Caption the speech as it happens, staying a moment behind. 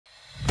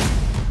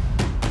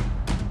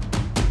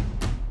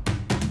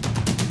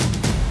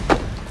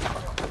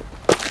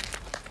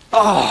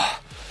Oh,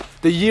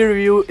 the year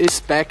review is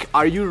back.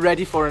 Are you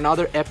ready for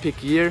another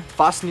epic year?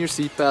 Fasten your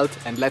seatbelt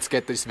and let's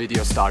get this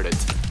video started.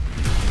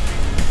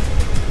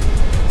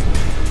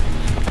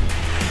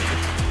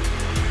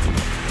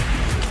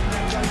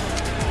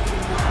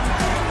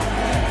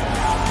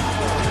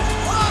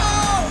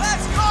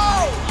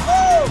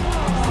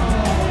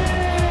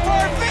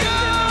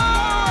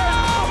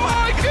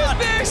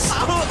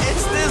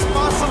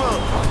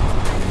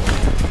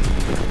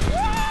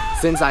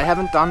 Since I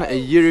haven't done a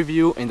year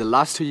review in the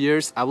last 2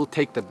 years, I will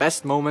take the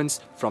best moments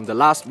from the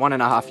last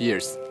 1.5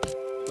 years.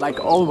 Like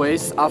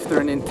always,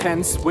 after an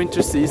intense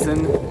winter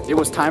season, it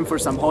was time for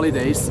some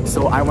holidays,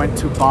 so I went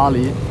to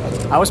Bali.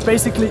 I was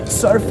basically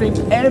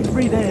surfing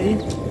every day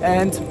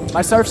and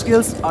my surf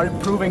skills are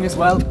improving as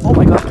well. Oh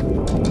my god!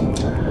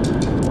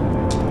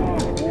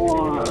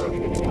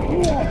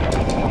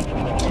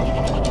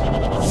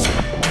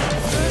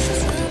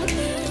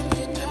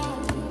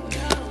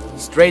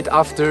 Straight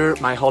after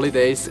my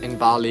holidays in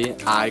Bali,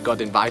 I got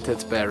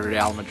invited by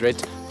Real Madrid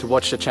to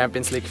watch the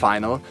Champions League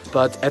final.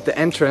 But at the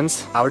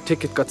entrance, our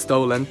ticket got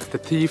stolen. The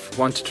thief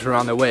wanted to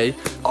run away.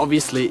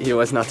 Obviously, he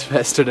was not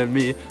faster than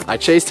me. I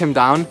chased him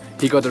down.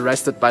 He got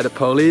arrested by the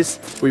police.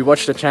 We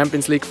watched the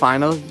Champions League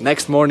final.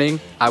 Next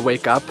morning, I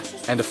wake up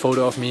and a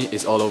photo of me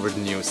is all over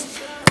the news.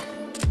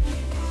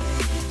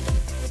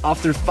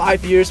 After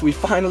 5 years, we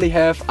finally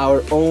have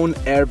our own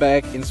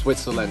airbag in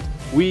Switzerland.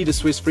 We, the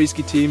Swiss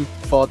Freeskier team,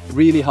 fought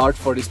really hard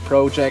for this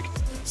project,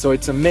 so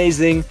it's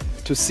amazing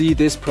to see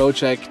this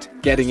project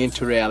getting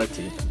into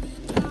reality.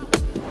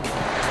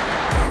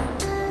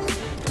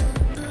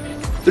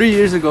 3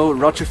 years ago,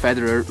 Roger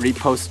Federer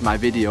reposted my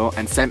video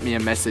and sent me a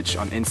message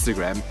on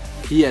Instagram.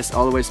 He has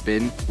always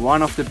been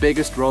one of the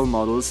biggest role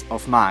models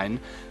of mine,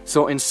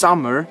 so in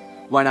summer,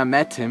 when I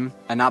met him,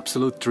 an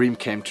absolute dream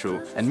came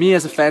true. And me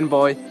as a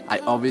fanboy, I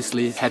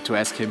obviously had to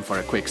ask him for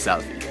a quick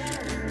selfie.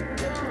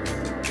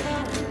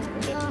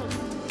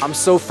 I'm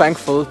so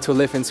thankful to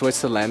live in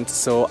Switzerland,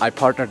 so I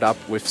partnered up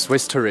with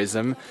Swiss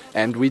Tourism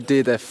and we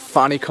did a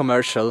funny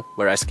commercial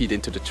where I skied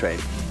into the train.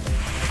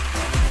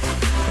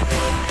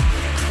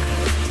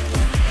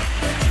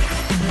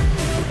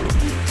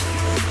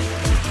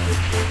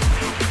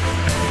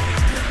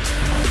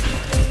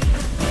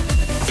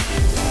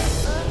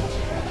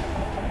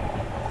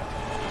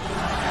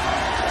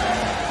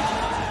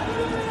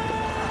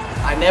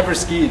 I never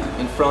skied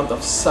in front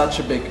of such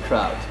a big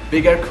crowd.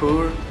 Big Air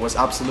was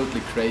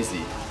absolutely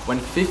crazy. When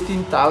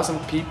 15,000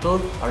 people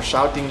are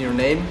shouting your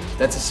name,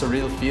 that's a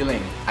surreal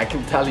feeling. I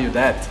can tell you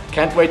that.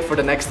 Can't wait for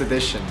the next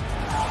edition.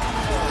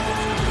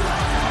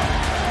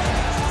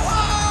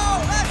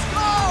 Whoa, let's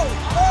go!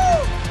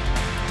 Woo!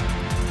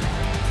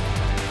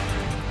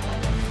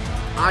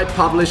 I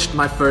published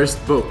my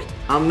first book.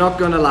 I'm not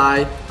gonna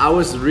lie, I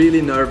was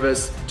really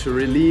nervous to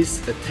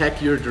release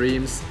Attack Your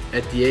Dreams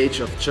at the age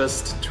of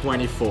just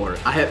 24.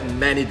 I had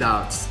many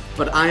doubts,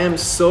 but I am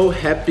so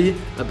happy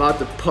about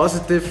the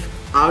positive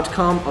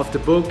outcome of the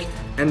book,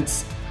 and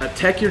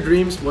Attack Your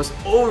Dreams was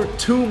over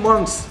 2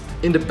 months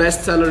in the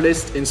bestseller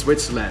list in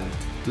Switzerland.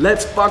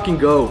 Let's fucking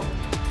go!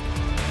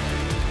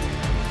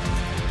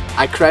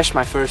 I crashed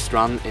my first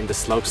run in the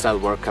Slopestyle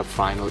World Cup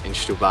final in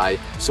Dubai,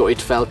 so it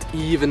felt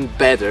even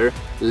better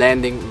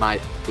landing my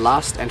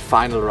last and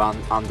final run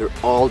under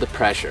all the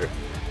pressure.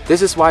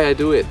 This is why I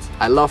do it.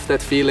 I love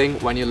that feeling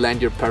when you land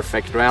your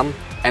perfect run,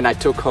 and I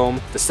took home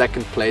the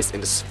 2nd place in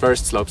the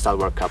first Slopestyle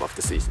World Cup of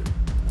the season.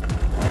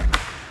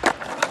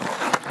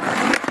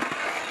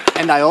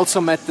 And I also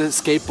met the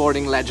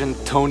skateboarding legend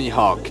Tony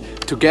Hawk.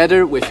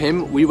 Together with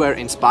him, we were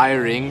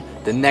inspiring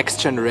the next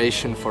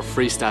generation for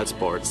freestyle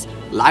sports.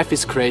 Life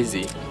is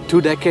crazy.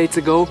 2 decades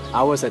ago,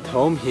 I was at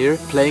home here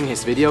playing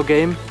his video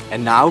game,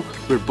 and now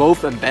we're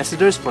both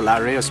ambassadors for La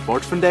Rio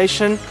Sport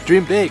Foundation.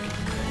 Dream big!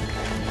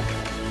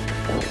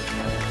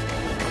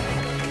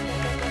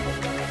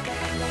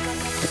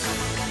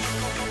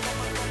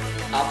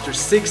 After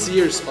 6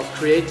 years of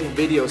creating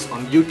videos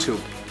on YouTube,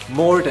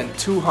 more than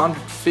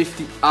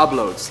 250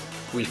 uploads,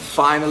 we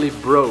finally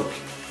broke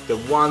the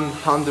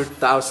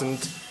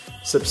 100,000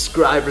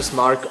 subscribers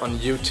mark on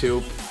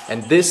YouTube,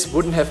 and this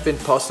wouldn't have been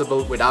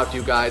possible without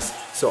you guys,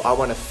 so I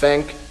want to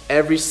thank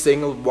every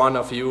single one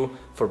of you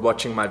for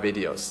watching my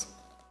videos.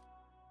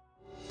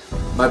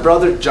 My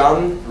brother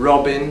Gian,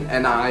 Robin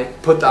and I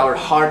put our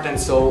heart and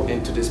soul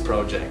into this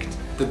project.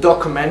 The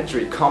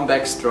documentary Come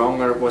Back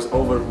Stronger was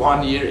over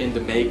 1 year in the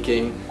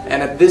making,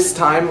 and at this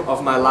time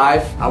of my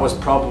life I was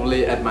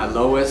probably at my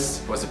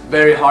lowest. It was a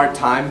very hard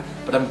time,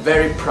 but I'm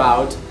very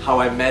proud how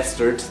I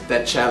mastered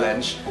that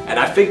challenge, and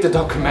I think the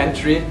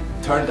documentary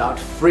turned out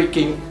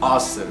freaking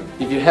awesome.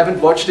 If you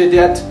haven't watched it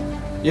yet,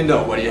 you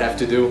know what you have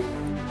to do.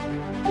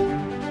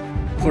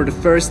 For the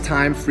first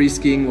time, free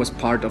skiing was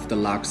part of the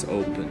Laax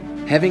Open.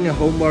 Having a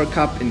home World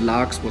Cup in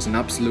Laax was an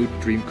absolute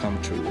dream come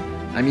true.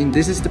 I mean,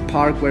 this is the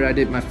park where I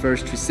did my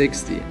first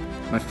 360,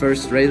 my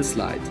first rail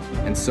slide,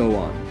 and so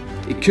on.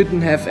 It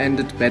couldn't have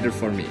ended better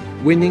for me.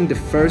 Winning the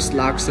first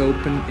Laax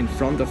Open in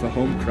front of a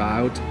home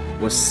crowd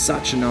was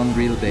such an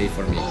unreal day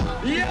for me.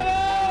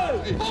 Yeah!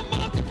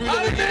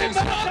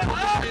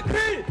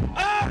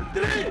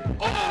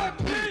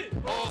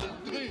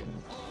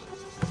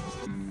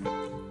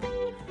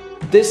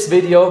 This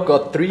video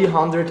got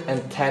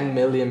 310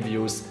 million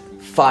views,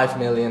 5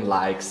 million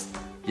likes.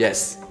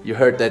 Yes, you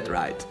heard that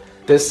right.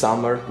 This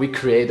summer we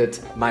created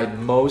my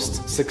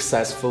most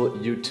successful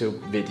YouTube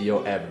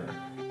video ever.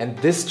 And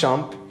this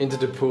jump into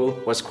the pool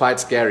was quite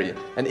scary.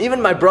 And even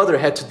my brother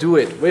had to do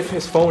it with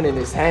his phone in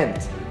his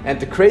hand. And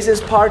the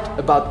craziest part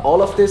about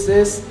all of this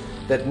is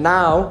that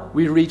now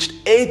we reached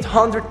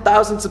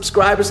 800,000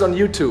 subscribers on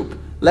YouTube.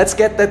 Let's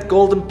get that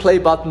golden play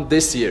button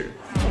this year.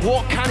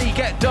 What can he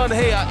get done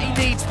here? He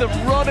needs the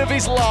run of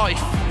his life.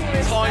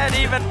 Time,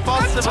 even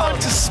possible. And time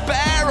to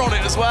spare on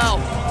it as well.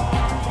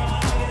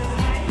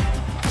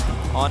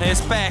 On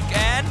his back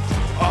and...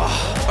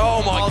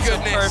 Oh my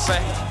goodness.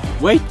 Perfect.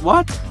 Wait,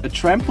 what? A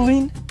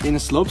trampoline in a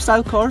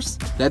slopestyle course?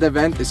 That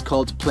event is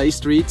called Play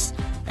Streets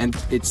and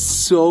it's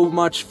so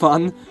much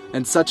fun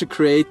and such a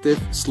creative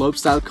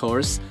slopestyle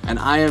course, and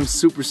I am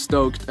super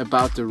stoked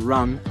about the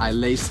run I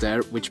laced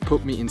there, which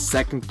put me in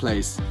second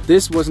place.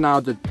 This was now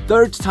the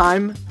third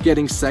time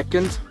getting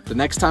second. The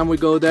next time we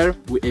go there,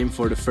 we aim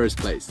for the first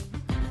place.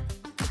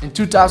 In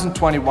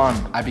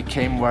 2021 I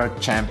became world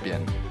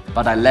champion,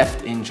 but I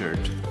left injured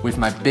with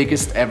my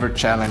biggest ever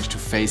challenge to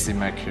face in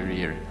my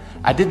career.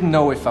 I didn't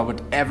know if I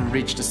would ever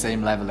reach the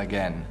same level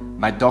again.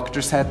 My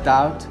doctors had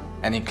doubt,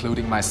 and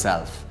including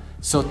myself.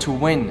 So to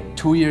win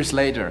 2 years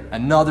later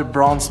another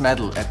bronze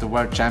medal at the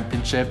World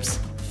Championships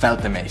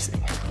felt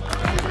amazing.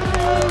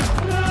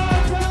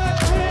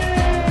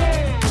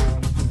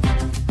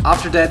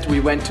 After that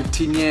we went to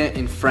Tignes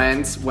in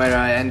France, where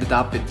I ended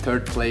up in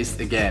third place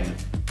again.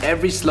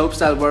 Every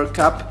slopestyle World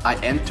Cup I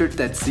entered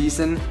that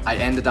season, I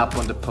ended up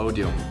on the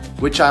podium,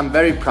 which I'm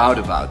very proud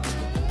about.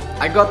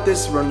 I got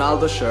this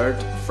Ronaldo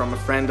shirt from a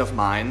friend of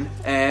mine,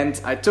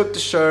 and I took the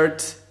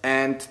shirt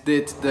and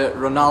did the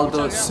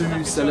Ronaldo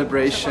Su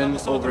celebration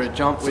over a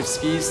jump with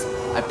skis.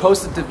 I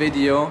posted the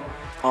video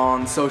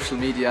on social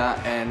media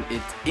and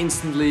it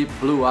instantly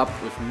blew up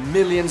with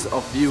millions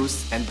of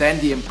views, and then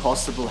the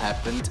impossible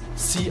happened.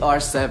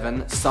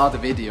 CR7 saw the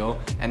video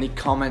and he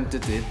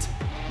commented it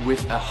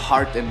with a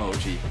heart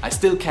emoji. I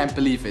still can't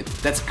believe it.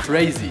 That's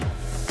crazy.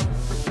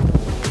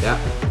 Yeah,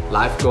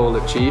 life goal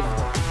achieved.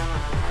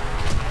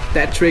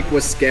 That trick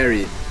was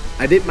scary.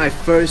 I did my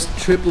first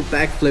triple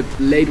backflip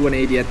late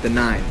 180 at the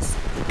nines.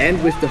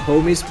 And with the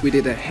homies we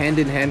did a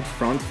hand-in-hand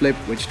front flip,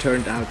 which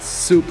turned out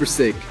super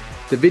sick.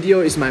 The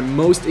video is my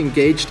most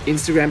engaged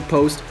Instagram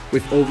post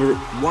with over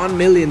 1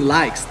 million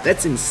likes.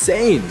 That's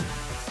insane!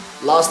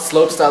 Last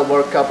slopestyle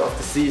World Cup of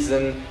the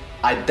season,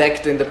 I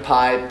decked in the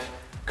pipe,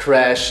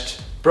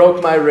 crashed,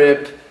 broke my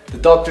rib. The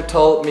doctor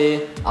told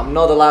me I'm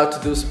not allowed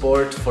to do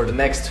sport for the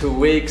next 2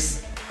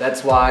 weeks.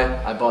 That's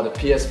why I bought a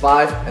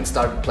PS5 and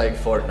started playing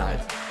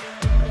Fortnite.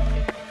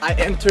 I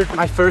entered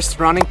my first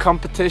running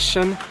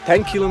competition,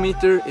 10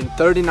 km in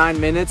 39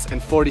 minutes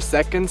and 40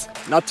 seconds.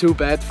 Not too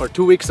bad for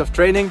 2 weeks of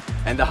training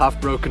and a half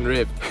broken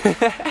rib.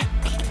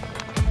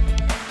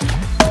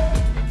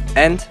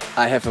 And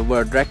I have a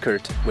world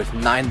record with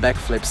 9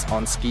 backflips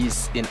on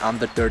skis in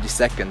under 30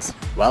 seconds.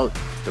 Well,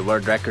 the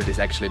world record is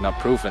actually not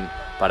proven,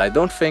 but I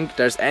don't think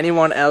there's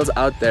anyone else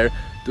out there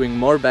doing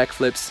more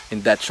backflips in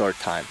that short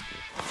time.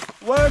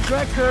 World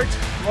record!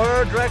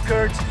 World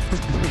record!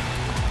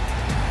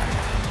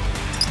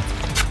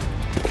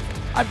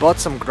 I bought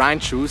some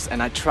grind shoes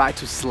and I tried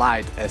to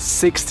slide a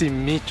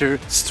 60-meter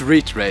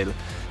street rail.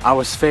 I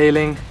was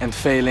failing and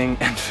failing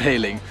and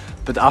failing,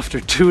 but after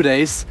 2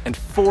 days and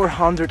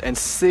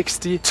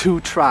 462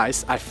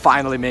 tries, I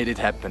finally made it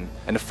happen.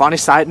 And a funny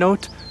side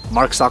note,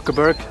 Mark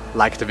Zuckerberg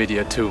liked the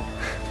video too.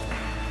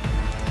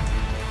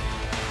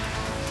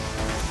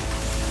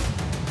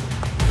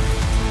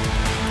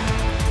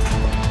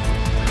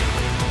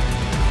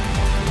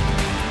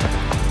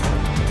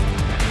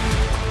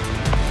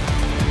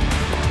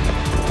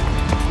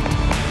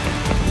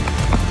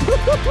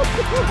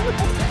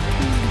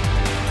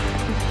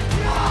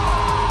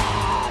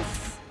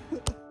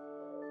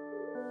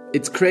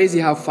 It's crazy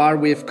how far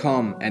we have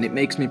come, and it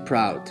makes me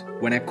proud.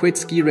 When I quit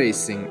ski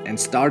racing and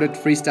started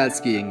freestyle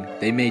skiing,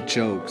 they made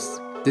jokes.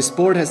 This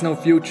sport has no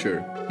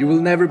future. You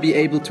will never be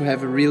able to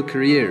have a real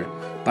career,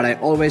 but I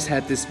always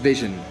had this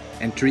vision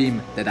and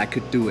dream that I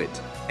could do it.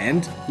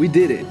 And we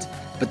did it.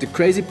 But the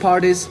crazy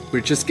part is,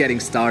 we're just getting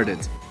started.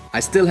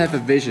 I still have a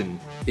vision.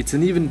 It's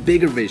an even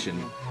bigger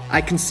vision. I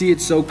can see it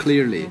so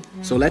clearly.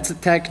 So let's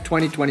attack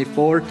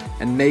 2024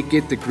 and make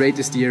it the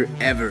greatest year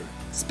ever.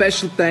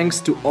 Special thanks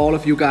to all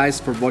of you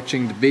guys for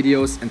watching the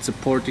videos and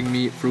supporting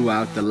me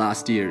throughout the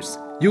last years.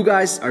 You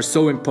guys are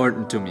so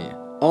important to me.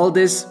 All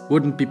this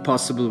wouldn't be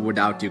possible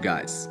without you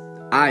guys.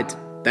 Alright,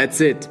 that's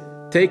it.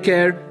 Take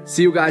care,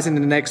 see you guys in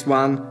the next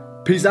one.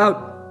 Peace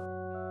out!